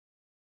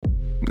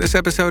This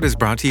episode is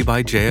brought to you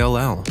by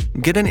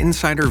JLL. Get an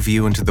insider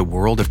view into the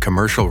world of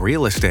commercial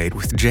real estate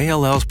with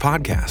JLL's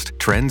podcast,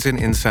 Trends and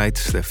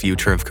Insights, the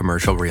Future of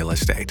Commercial Real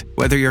Estate.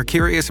 Whether you're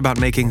curious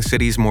about making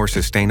cities more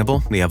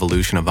sustainable, the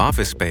evolution of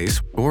office space,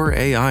 or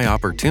AI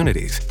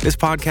opportunities, this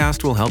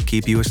podcast will help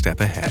keep you a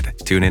step ahead.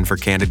 Tune in for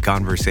candid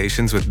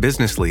conversations with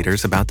business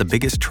leaders about the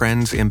biggest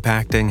trends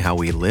impacting how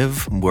we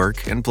live,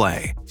 work, and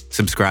play.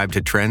 Subscribe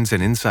to Trends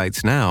and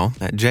Insights now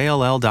at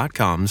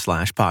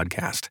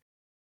jll.com/podcast.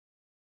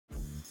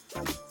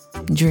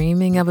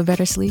 Dreaming of a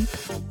better sleep?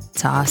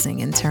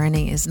 Tossing and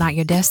turning is not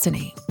your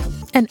destiny.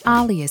 And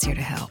Ollie is here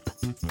to help.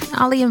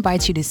 Ollie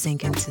invites you to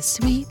sink into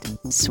sweet,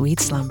 sweet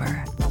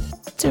slumber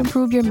to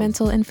improve your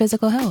mental and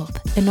physical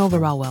health and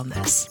overall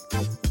wellness.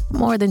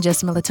 More than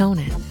just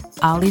melatonin,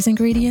 Ollie's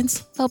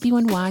ingredients help you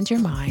unwind your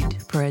mind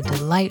for a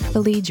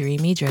delightfully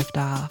dreamy drift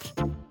off.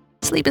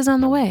 Sleep is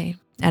on the way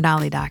at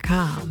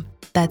Ollie.com.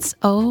 That's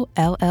OLLY.com.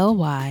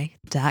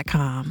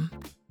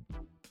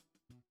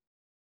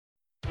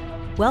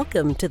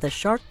 Welcome to the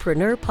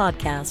Sharkpreneur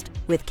Podcast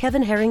with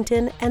Kevin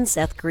Harrington and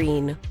Seth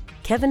Green.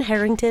 Kevin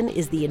Harrington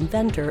is the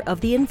inventor of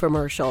the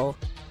infomercial,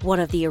 one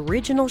of the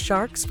original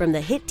sharks from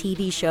the hit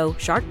TV show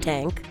Shark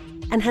Tank,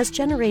 and has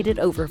generated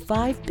over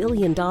 $5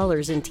 billion in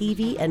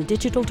TV and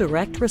digital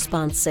direct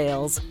response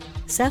sales.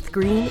 Seth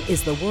Green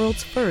is the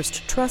world's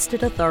first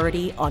trusted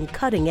authority on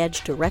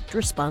cutting-edge direct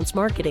response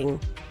marketing,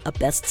 a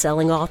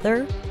best-selling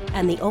author,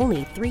 and the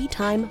only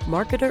 3-time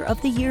Marketer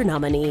of the Year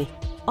nominee.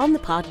 On the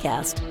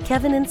podcast,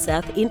 Kevin and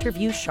Seth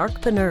interview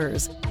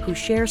sharkpreneurs who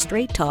share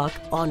straight talk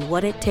on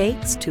what it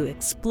takes to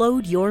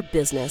explode your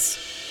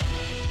business.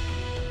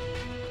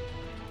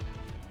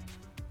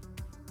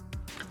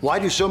 Why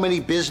do so many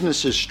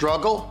businesses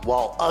struggle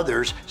while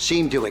others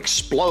seem to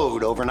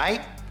explode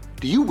overnight?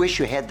 Do you wish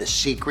you had the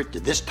secret to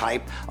this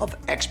type of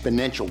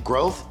exponential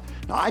growth?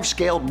 Now, I've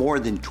scaled more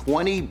than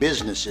 20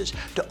 businesses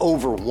to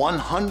over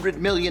 $100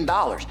 million,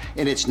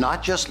 and it's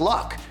not just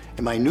luck.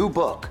 In my new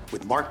book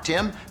with Mark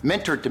Timm,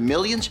 Mentor to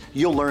Millions,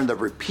 you'll learn the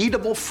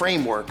repeatable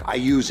framework I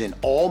use in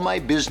all my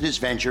business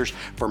ventures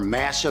for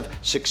massive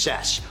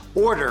success.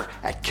 Order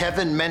at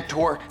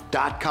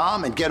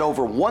kevinmentor.com and get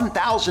over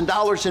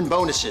 $1,000 in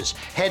bonuses.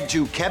 Head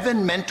to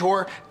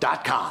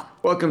kevinmentor.com.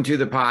 Welcome to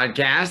the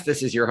podcast.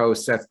 This is your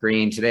host, Seth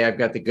Green. Today, I've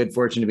got the good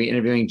fortune to be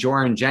interviewing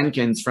Joran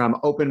Jenkins from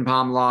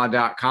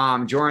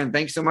openpalmlaw.com. Joran,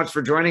 thanks so much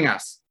for joining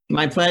us.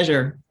 My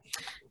pleasure.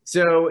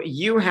 So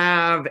you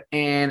have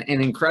an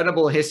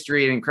incredible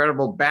history, an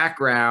incredible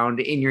background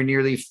in your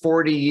nearly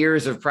 40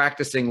 years of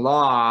practicing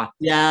law.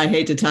 Yeah, I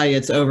hate to tell you,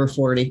 it's over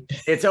 40.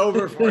 It's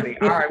over 40.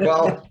 All right,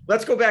 well,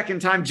 let's go back in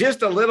time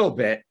just a little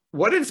bit.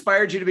 What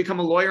inspired you to become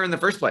a lawyer in the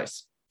first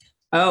place?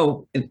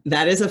 Oh,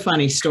 that is a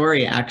funny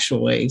story,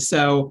 actually.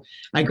 So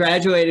I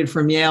graduated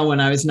from Yale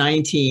when I was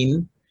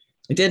 19.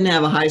 I didn't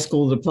have a high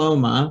school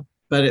diploma,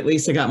 but at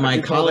least I got my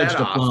college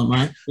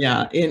diploma.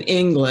 Yeah, in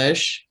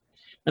English.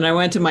 And I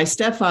went to my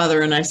stepfather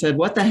and I said,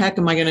 what the heck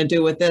am I going to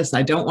do with this?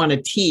 I don't want to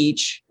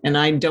teach and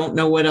I don't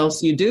know what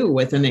else you do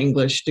with an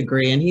English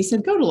degree. And he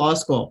said, go to law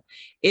school.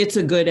 It's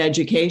a good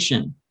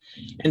education.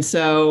 And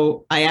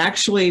so I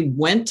actually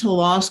went to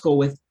law school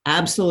with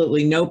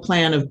absolutely no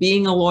plan of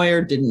being a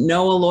lawyer, didn't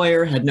know a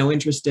lawyer, had no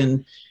interest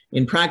in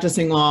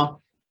practicing law.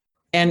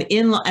 And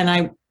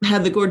I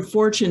had the good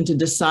fortune to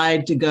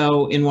decide to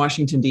go in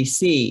Washington,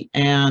 D.C.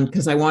 and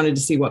because I wanted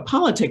to see what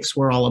politics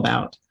were all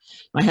about.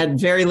 I had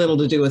very little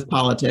to do with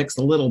politics,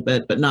 a little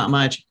bit, but not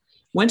much.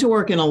 Went to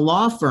work in a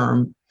law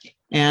firm,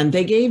 and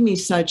they gave me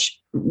such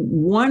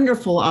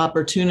wonderful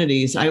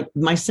opportunities.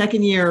 My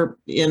second year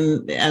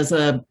as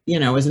an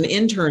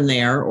intern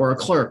there, or a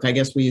clerk, I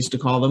guess we used to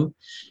call them,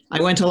 I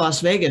went to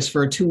Las Vegas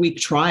for a 2-week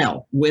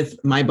trial with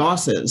my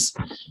bosses.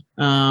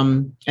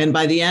 And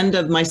by the end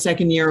of my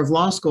second year of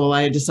law school,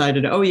 I had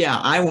decided, oh yeah,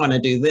 I want to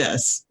do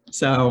this.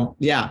 So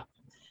yeah.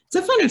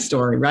 It's a funny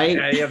story, right?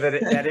 Yeah,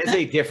 that is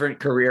a different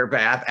career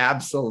path.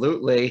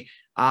 Absolutely.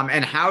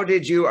 And how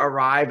did you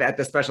arrive at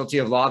the specialty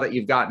of law that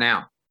you've got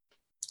now?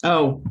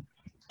 Oh,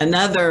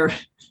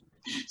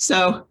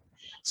 so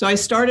I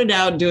started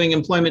out doing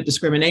employment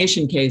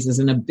discrimination cases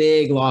in a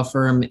big law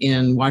firm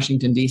in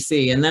Washington,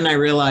 D.C. And then I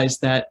realized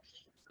that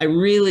I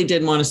really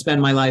didn't want to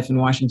spend my life in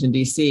Washington,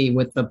 D.C.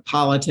 with the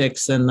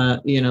politics and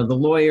the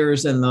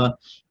lawyers and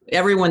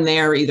everyone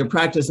there either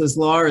practices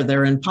law or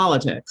they're in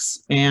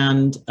politics.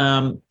 And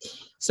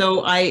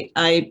so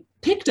I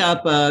picked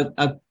up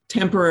a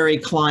temporary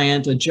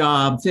client, a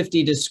job,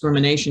 50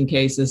 discrimination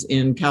cases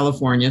in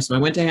California. So I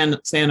went to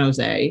San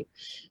Jose.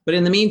 But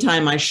in the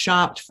meantime, I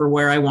shopped for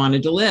where I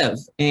wanted to live.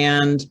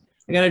 And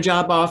I got a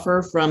job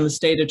offer from the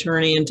state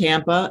attorney in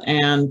Tampa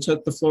and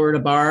took the Florida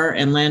bar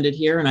and landed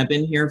here. And I've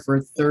been here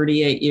for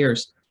 38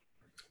 years.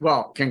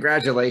 Well,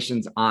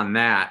 congratulations on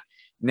that.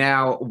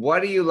 Now,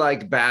 what do you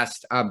like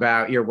best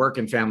about your work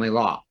in family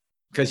law?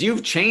 Because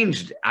you've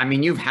changed. I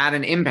mean, you've had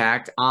an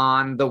impact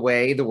on the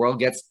way the world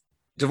gets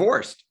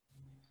divorced.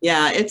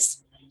 Yeah,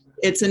 it's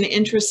an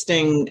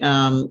interesting,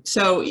 career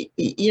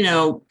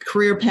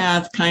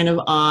path, kind of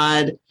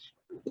odd.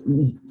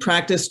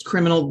 practiced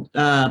criminal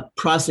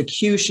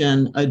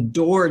prosecution,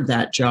 adored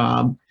that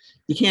job.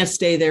 You can't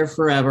stay there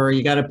forever.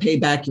 You got to pay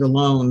back your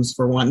loans,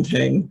 for one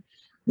thing.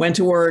 Went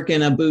to work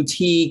in a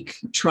boutique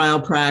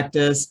trial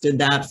practice, did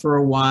that for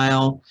a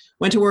while.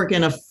 Went to work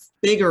in a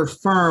bigger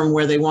firm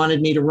where they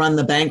wanted me to run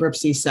the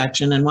bankruptcy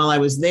section. And while I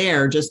was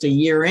there, just a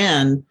year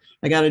in,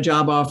 I got a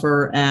job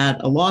offer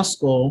at a law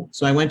school.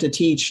 So I went to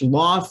teach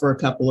law for a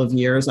couple of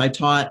years. I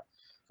taught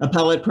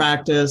appellate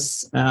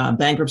practice,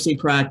 bankruptcy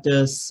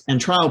practice,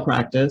 and trial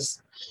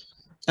practice.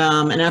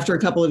 And after a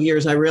couple of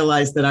years, I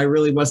realized that I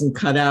really wasn't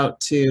cut out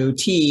to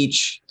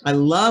teach. I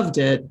loved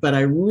it, but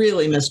I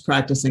really missed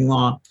practicing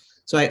law.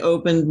 So I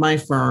opened my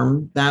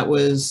firm. That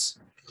was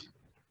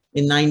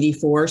in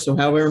 94, so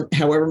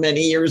however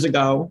many years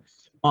ago,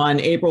 on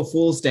April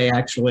Fool's Day,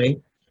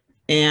 actually.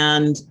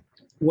 And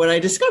what I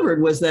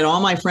discovered was that all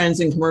my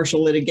friends in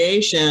commercial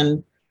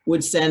litigation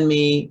would send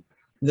me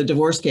the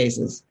divorce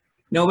cases.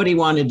 Nobody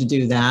wanted to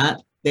do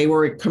that. They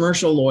were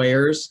commercial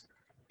lawyers.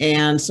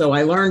 And so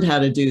I learned how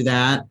to do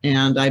that.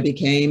 And I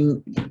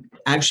became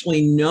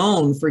actually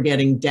known for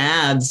getting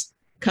dad's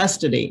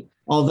custody,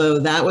 although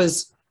that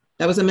was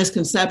a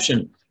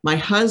misconception. My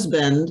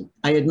husband,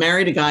 I had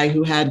married a guy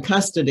who had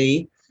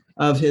custody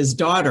of his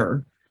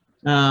daughter.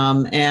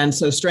 And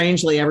so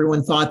strangely,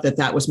 everyone thought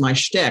that was my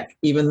shtick,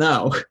 even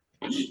though,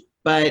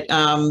 but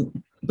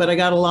I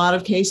got a lot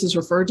of cases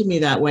referred to me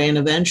that way, and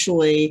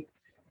eventually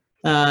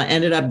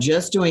ended up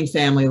just doing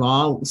family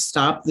law,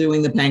 stopped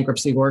doing the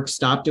bankruptcy work,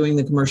 stopped doing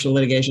the commercial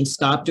litigation,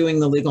 stopped doing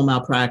the legal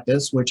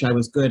malpractice, which I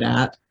was good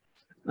at.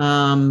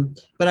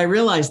 But I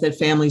realized that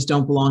families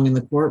don't belong in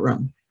the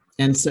courtroom.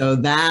 And so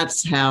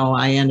that's how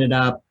I ended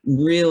up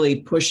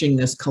really pushing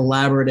this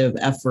collaborative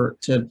effort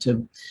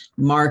to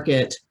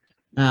market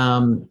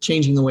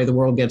changing the way the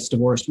world gets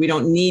divorced. We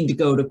don't need to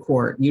go to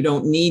court. You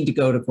don't need to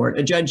go to court.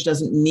 A judge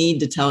doesn't need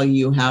to tell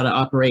you how to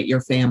operate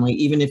your family,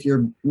 even if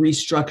you're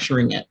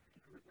restructuring it.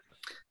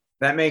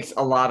 That makes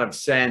a lot of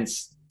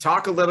sense.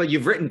 Talk a little,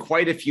 you've written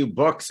quite a few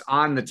books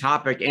on the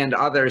topic and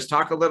others.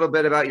 Talk a little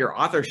bit about your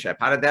authorship.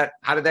 How did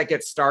that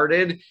get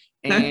started?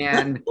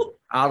 And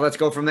let's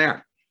go from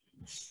there.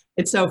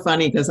 It's so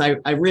funny because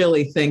I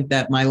really think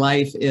that my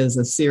life is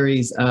a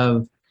series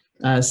of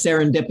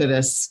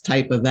serendipitous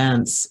type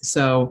events.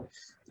 So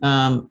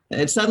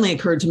it suddenly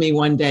occurred to me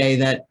one day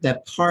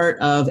that part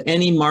of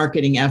any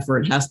marketing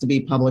effort has to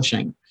be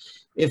publishing.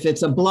 If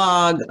it's a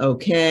blog,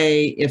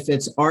 okay. If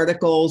it's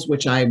articles,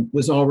 which I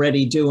was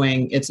already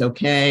doing, it's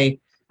okay.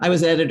 I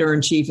was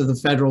editor-in-chief of the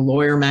Federal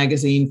Lawyer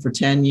magazine for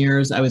 10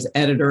 years. I was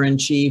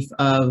editor-in-chief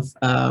of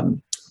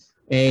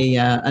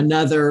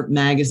another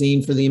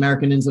magazine for the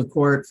American Inns of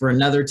Court for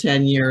another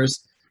 10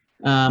 years.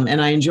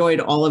 And I enjoyed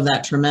all of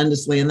that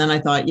tremendously. And then I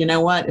thought, you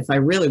know what, if I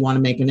really want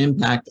to make an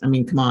impact, I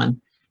mean, come on.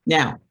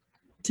 Now,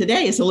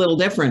 today it's a little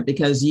different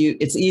because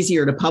it's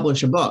easier to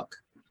publish a book.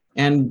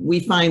 And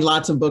we find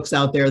lots of books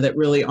out there that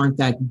really aren't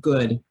that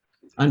good,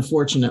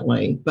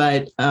 unfortunately.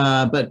 But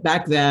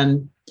back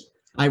then,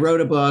 I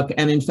wrote a book,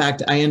 and in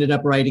fact, I ended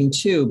up writing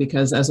two,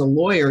 because as a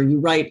lawyer, you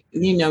write,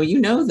 you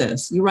know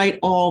this, you write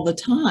all the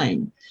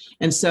time.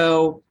 And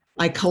so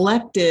I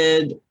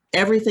collected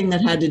everything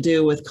that had to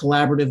do with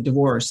collaborative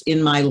divorce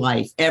in my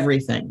life,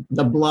 everything,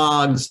 the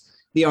blogs,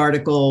 the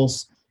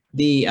articles,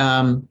 the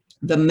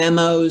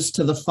memos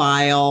to the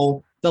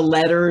file, the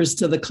letters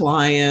to the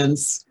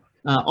clients,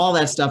 all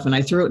that stuff. And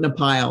I threw it in a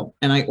pile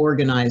and I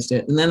organized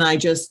it. And then I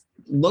just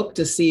looked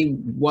to see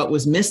what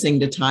was missing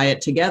to tie it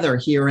together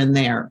here and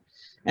there.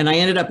 And I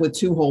ended up with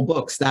two whole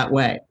books that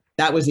way.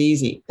 That was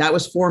easy. That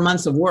was 4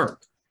 months of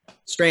work.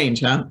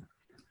 Strange, huh?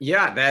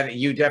 Yeah, that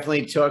you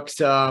definitely took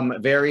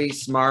some very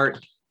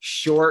smart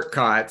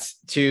shortcuts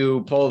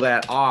to pull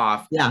that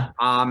off. Yeah.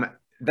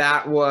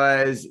 That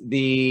was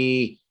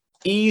the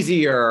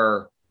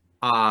easier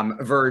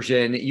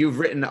version. You've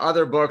written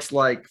other books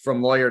like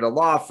From Lawyer to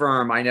Law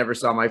Firm, I Never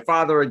Saw My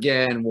Father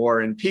Again, War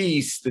and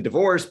Peace, The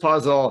Divorce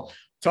Puzzle.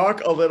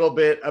 Talk a little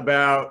bit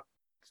about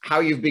how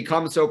you've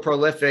become so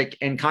prolific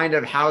and kind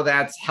of how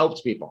that's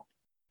helped people.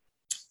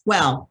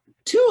 Well,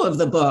 two of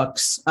the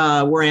books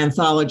were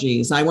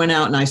anthologies. I went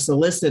out and I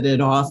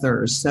solicited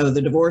authors. So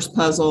The Divorce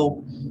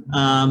Puzzle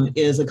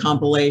is a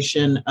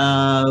compilation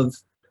of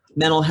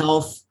mental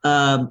health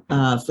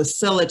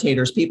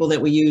facilitators, people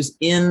that we use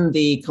in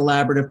the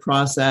collaborative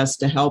process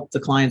to help the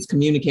clients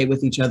communicate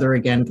with each other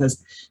again,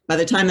 because by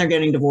the time they're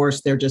getting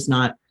divorced, they're just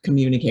not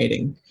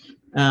communicating.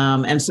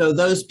 And so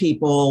those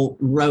people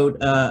wrote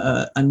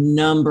a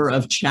number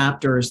of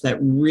chapters that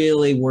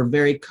really were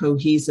very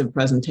cohesive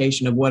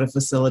presentation of what a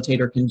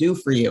facilitator can do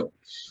for you.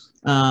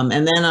 And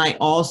then I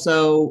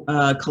also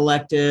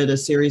collected a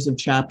series of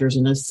chapters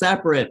in a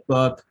separate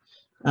book,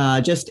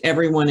 just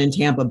everyone in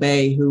Tampa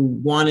Bay who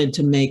wanted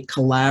to make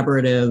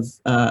collaborative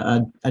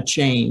a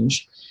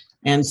change.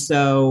 And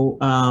so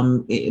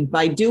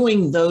by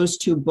doing those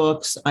two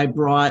books, I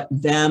brought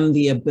them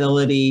the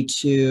ability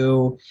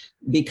to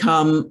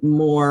become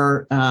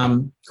more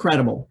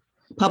credible.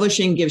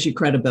 Publishing gives you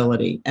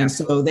credibility. And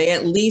so they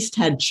at least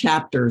had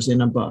chapters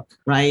in a book,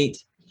 right?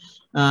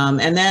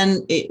 And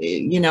then,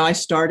 I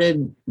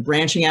started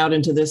branching out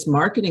into this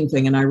marketing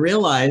thing, and I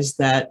realized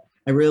that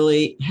I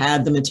really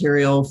had the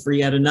material for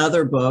yet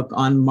another book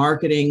on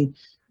marketing,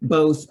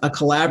 both a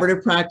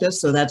collaborative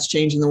practice, so that's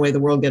changing the way the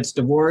world gets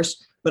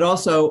divorced, but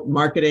also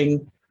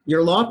marketing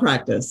your law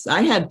practice.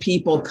 I had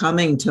people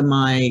coming to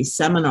my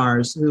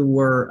seminars who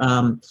were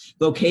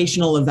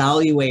vocational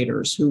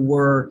evaluators, who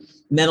were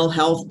mental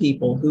health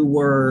people, who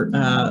were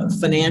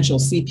financial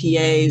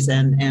CPAs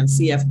and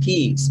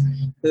CFPs,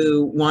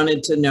 who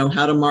wanted to know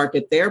how to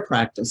market their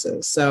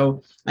practices.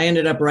 So I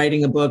ended up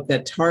writing a book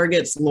that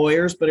targets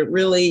lawyers, but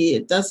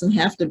it doesn't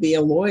have to be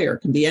a lawyer. It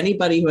can be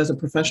anybody who has a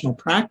professional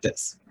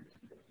practice.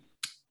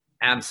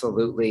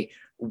 Absolutely.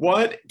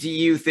 What do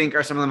you think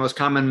are some of the most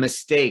common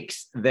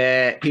mistakes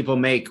that people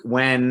make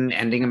when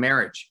ending a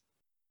marriage?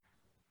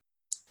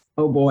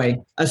 Oh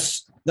boy.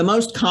 The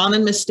most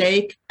common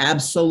mistake,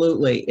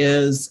 absolutely,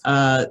 is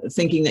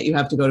thinking that you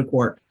have to go to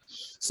court.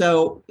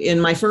 So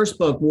in my first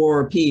book,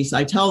 War or Peace,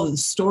 I tell the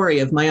story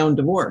of my own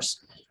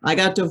divorce. I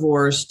got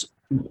divorced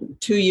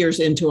 2 years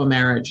into a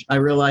marriage. I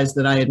realized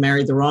that I had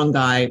married the wrong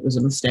guy. It was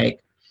a mistake.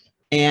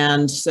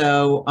 And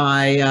so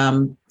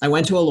I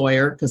went to a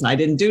lawyer because I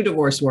didn't do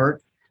divorce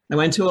work. I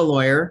went to a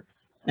lawyer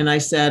and I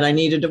said, I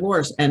need a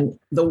divorce. And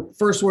the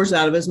first words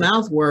out of his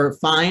mouth were,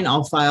 fine,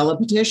 I'll file a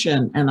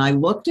petition. And I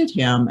looked at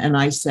him and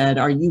I said,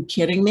 are you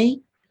kidding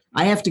me?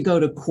 I have to go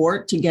to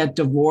court to get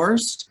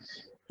divorced?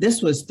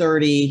 This was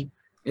 30.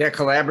 Yeah,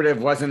 collaborative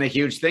wasn't a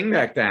huge thing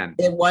back then.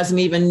 It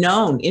wasn't even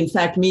known. In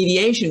fact,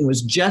 mediation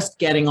was just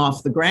getting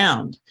off the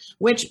ground,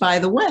 which, by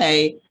the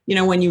way,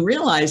 when you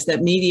realize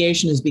that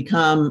mediation has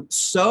become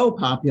so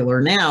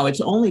popular now, it's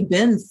only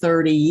been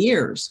 30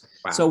 years.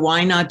 Wow. So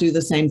why not do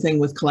the same thing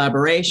with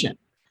collaboration?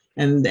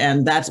 And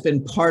that's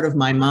been part of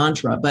my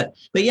mantra. But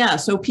yeah,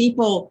 so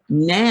people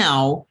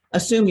now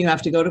assume you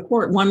have to go to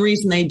court. One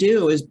reason they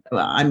do is,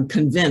 I'm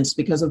convinced,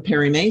 because of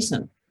Perry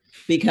Mason,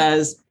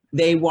 because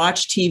they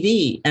watch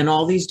TV and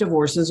all these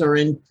divorces are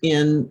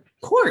in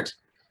court.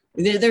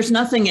 There's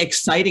nothing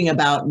exciting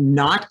about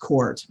not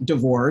court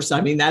divorce.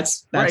 I mean,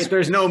 that's right.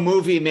 There's no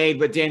movie made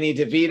with Danny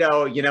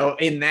DeVito,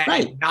 in that,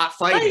 right, not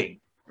fighting,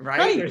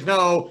 right? There's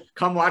no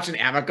come watch an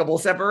amicable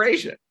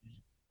separation.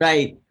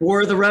 Right.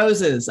 War of the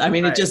Roses. I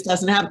mean, It just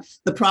doesn't have.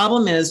 The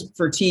problem is,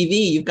 for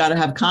TV, you've got to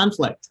have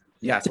conflict.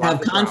 Yes. To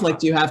have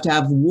conflict, you have to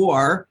have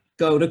war,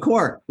 go to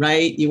court,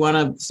 right? You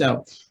want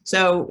to,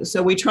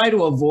 so we try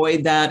to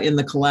avoid that in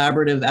the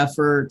collaborative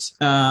effort.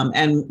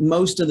 And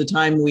most of the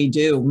time we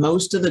do.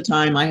 Most of the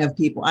time I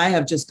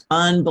have just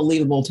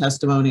unbelievable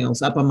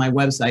testimonials up on my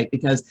website,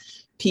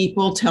 because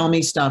people tell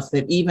me stuff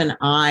that even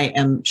I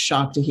am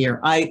shocked to hear.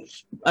 I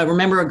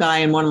remember a guy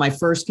in one of my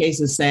first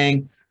cases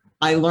saying,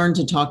 I learned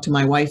to talk to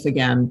my wife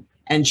again.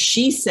 And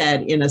she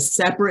said in a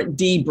separate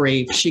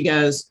debrief, she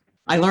goes,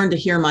 I learned to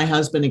hear my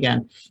husband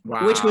again.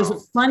 Wow. Which was a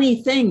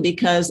funny thing,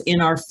 because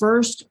in our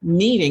first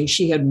meeting,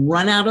 she had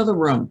run out of the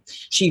room.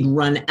 She'd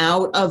run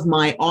out of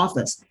my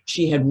office.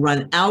 She had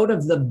run out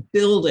of the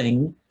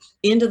building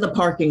into the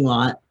parking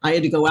lot. I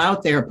had to go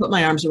out there, put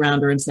my arms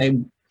around her and say,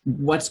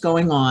 what's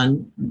going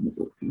on?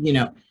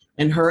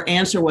 And her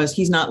answer was,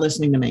 he's not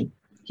listening to me.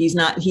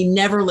 He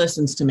never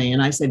listens to me.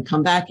 And I said,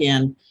 come back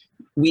in.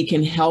 We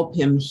can help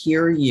him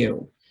hear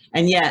you.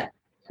 And yet,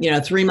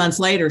 3 months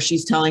later,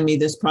 she's telling me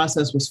this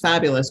process was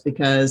fabulous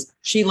because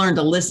she learned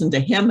to listen to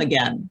him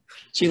again.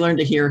 She learned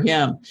to hear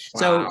him.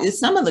 Wow. So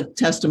some of the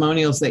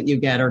testimonials that you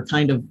get are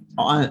kind of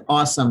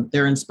awesome.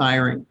 They're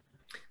inspiring.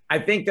 I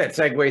think that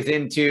segues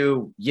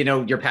into,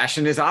 your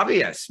passion is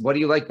obvious. What do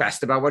you like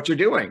best about what you're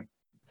doing?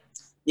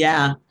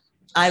 Yeah,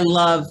 I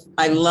love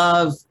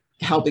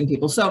helping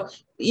people. So,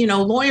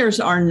 lawyers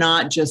are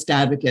not just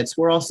advocates.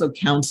 We're also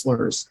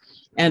counselors.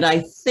 And I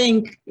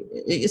think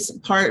it's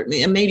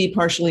maybe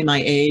partially my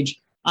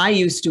age. I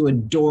used to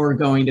adore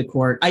going to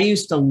court. I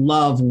used to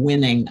love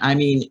winning. I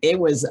mean, it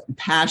was a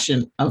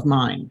passion of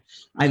mine.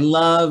 I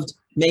loved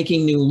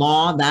making new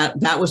law.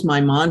 That was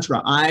my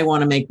mantra. I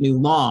want to make new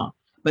law.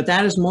 But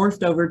that has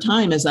morphed over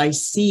time as I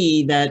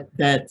see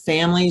that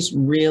families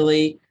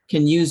really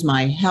can use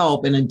my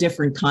help in a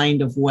different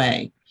kind of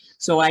way.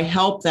 So I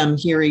help them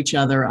hear each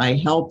other. I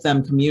help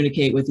them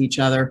communicate with each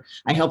other.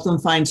 I help them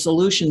find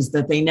solutions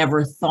that they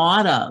never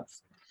thought of.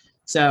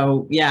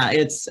 So yeah,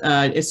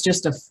 it's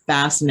just a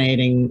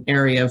fascinating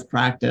area of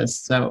practice.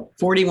 So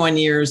 41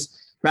 years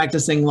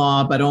practicing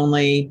law, but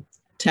only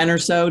 10 or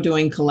so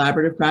doing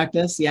collaborative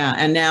practice. Yeah.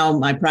 And now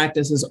my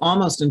practice is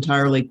almost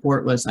entirely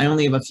courtless. I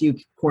only have a few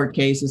court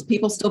cases.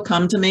 People still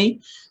come to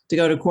me to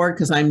go to court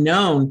because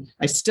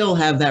I still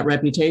have that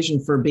reputation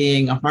for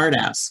being a hard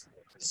ass.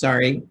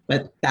 Sorry,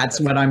 but that's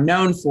what I'm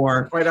known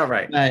for. Quite all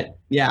right. But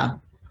yeah.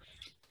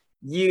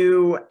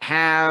 You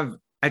have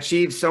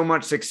achieved so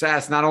much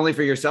success, not only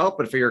for yourself,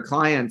 but for your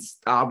clients.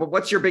 But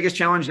what's your biggest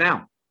challenge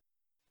now?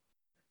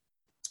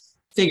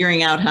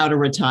 Figuring out how to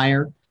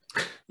retire.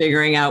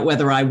 figuring out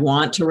whether I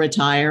want to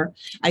retire.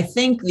 I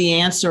think the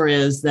answer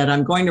is that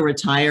I'm going to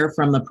retire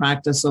from the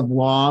practice of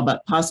law,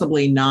 but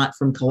possibly not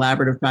from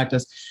collaborative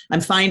practice.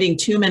 I'm finding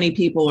too many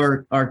people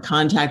are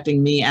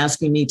contacting me,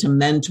 asking me to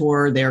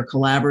mentor their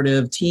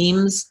collaborative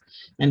teams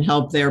and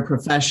help their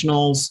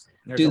professionals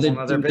do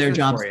their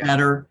jobs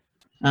better.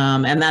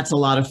 And that's a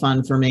lot of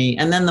fun for me.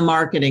 And then the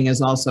marketing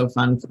is also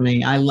fun for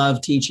me. I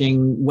love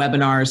teaching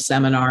webinars,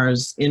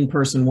 seminars,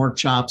 in-person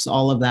workshops,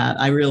 all of that.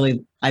 I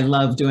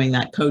love doing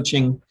that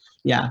coaching.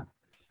 Yeah.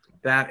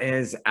 That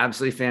is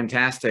absolutely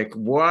fantastic.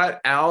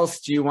 What else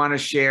do you want to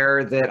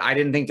share that I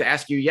didn't think to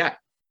ask you yet?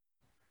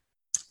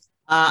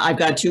 I've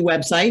got 2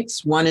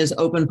 websites. One is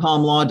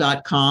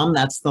openpalmlaw.com.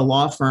 That's the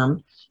law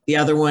firm. The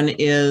other one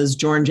is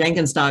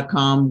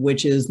jornjenkins.com,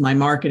 which is my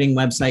marketing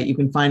website. You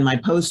can find my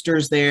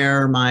posters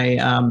there.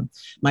 My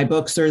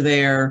books are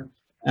there.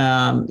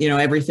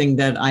 Everything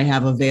that I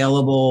have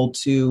available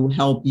to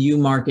help you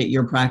market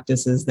your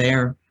practices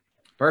there.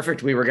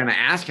 Perfect. We were going to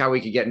ask how we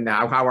could get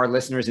how our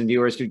listeners and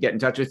viewers could get in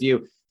touch with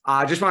you.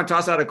 I just want to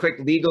toss out a quick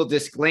legal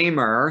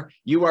disclaimer.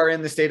 You are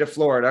in the state of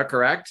Florida,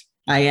 correct?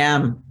 I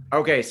am.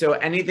 Okay. So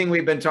anything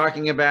we've been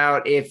talking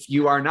about, if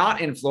you are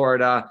not in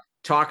Florida,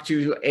 talk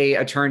to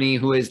an attorney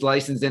who is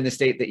licensed in the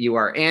state that you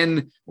are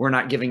in. We're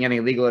not giving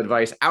any legal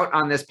advice out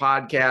on this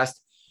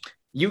podcast.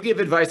 You give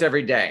advice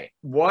every day.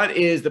 What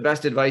is the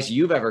best advice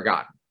you've ever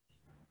gotten?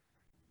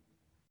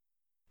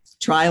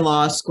 Try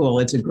law school.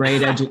 It's a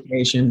great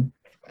education.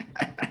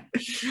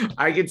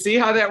 I can see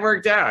how that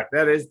worked out.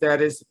 That is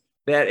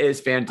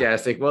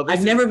fantastic. Well,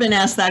 I've never been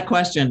asked that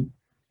question,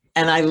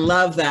 and I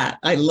love that.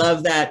 I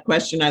love that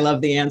question. I love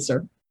the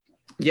answer.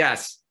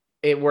 Yes,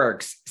 it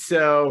works.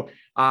 So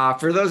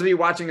for those of you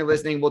watching or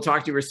listening, we'll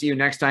talk to you or see you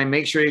next time.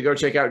 Make sure you go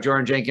check out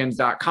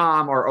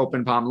jornjenkins.com or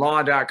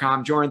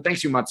openpalmlaw.com. Jorn,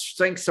 thanks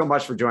so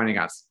much for joining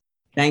us.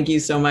 Thank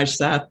you so much,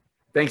 Seth.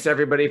 Thanks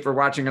everybody for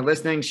watching or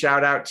listening.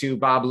 Shout out to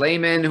Bob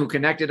Lehman, who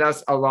connected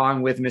us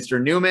along with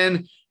Mr.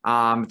 Newman.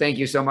 Thank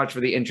you so much for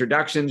the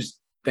introductions.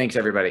 Thanks,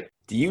 everybody.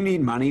 Do you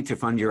need money to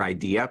fund your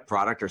idea,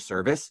 product, or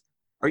service?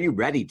 Are you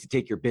ready to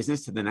take your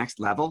business to the next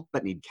level,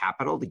 but need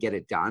capital to get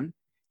it done?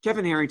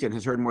 Kevin Harrington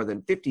has heard more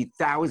than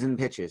 50,000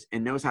 pitches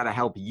and knows how to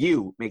help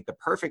you make the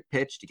perfect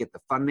pitch to get the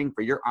funding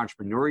for your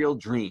entrepreneurial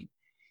dream.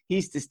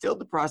 He's distilled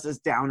the process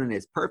down in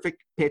his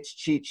perfect pitch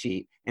cheat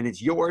sheet, and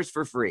it's yours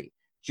for free.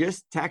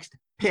 Just text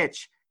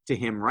PITCH to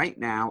him right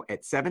now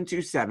at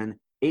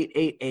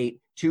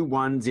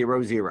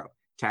 727-888-2100.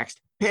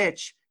 Text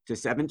PITCH to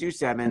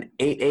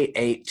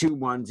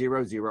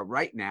 727-888-2100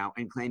 right now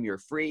and claim your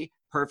free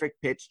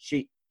perfect pitch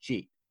cheat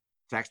sheet.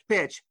 Text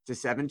PITCH to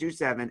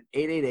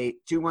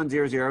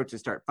 727-888-2100 to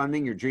start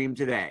funding your dream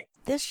today.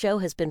 This show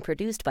has been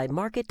produced by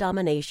Market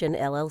Domination,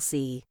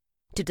 LLC.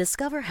 To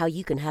discover how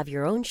you can have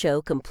your own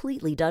show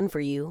completely done for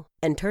you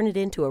and turn it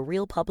into a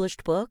real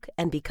published book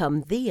and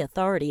become the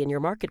authority in your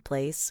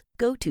marketplace,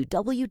 go to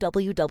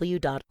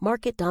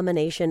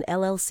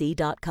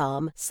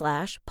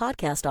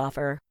www.marketdominationllc.com/podcast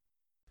offer.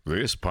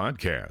 This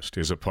podcast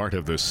is a part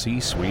of the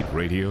C-Suite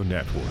Radio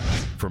Network.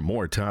 For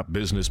more top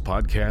business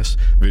podcasts,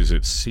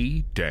 visit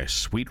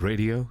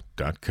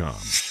c-suiteradio.com.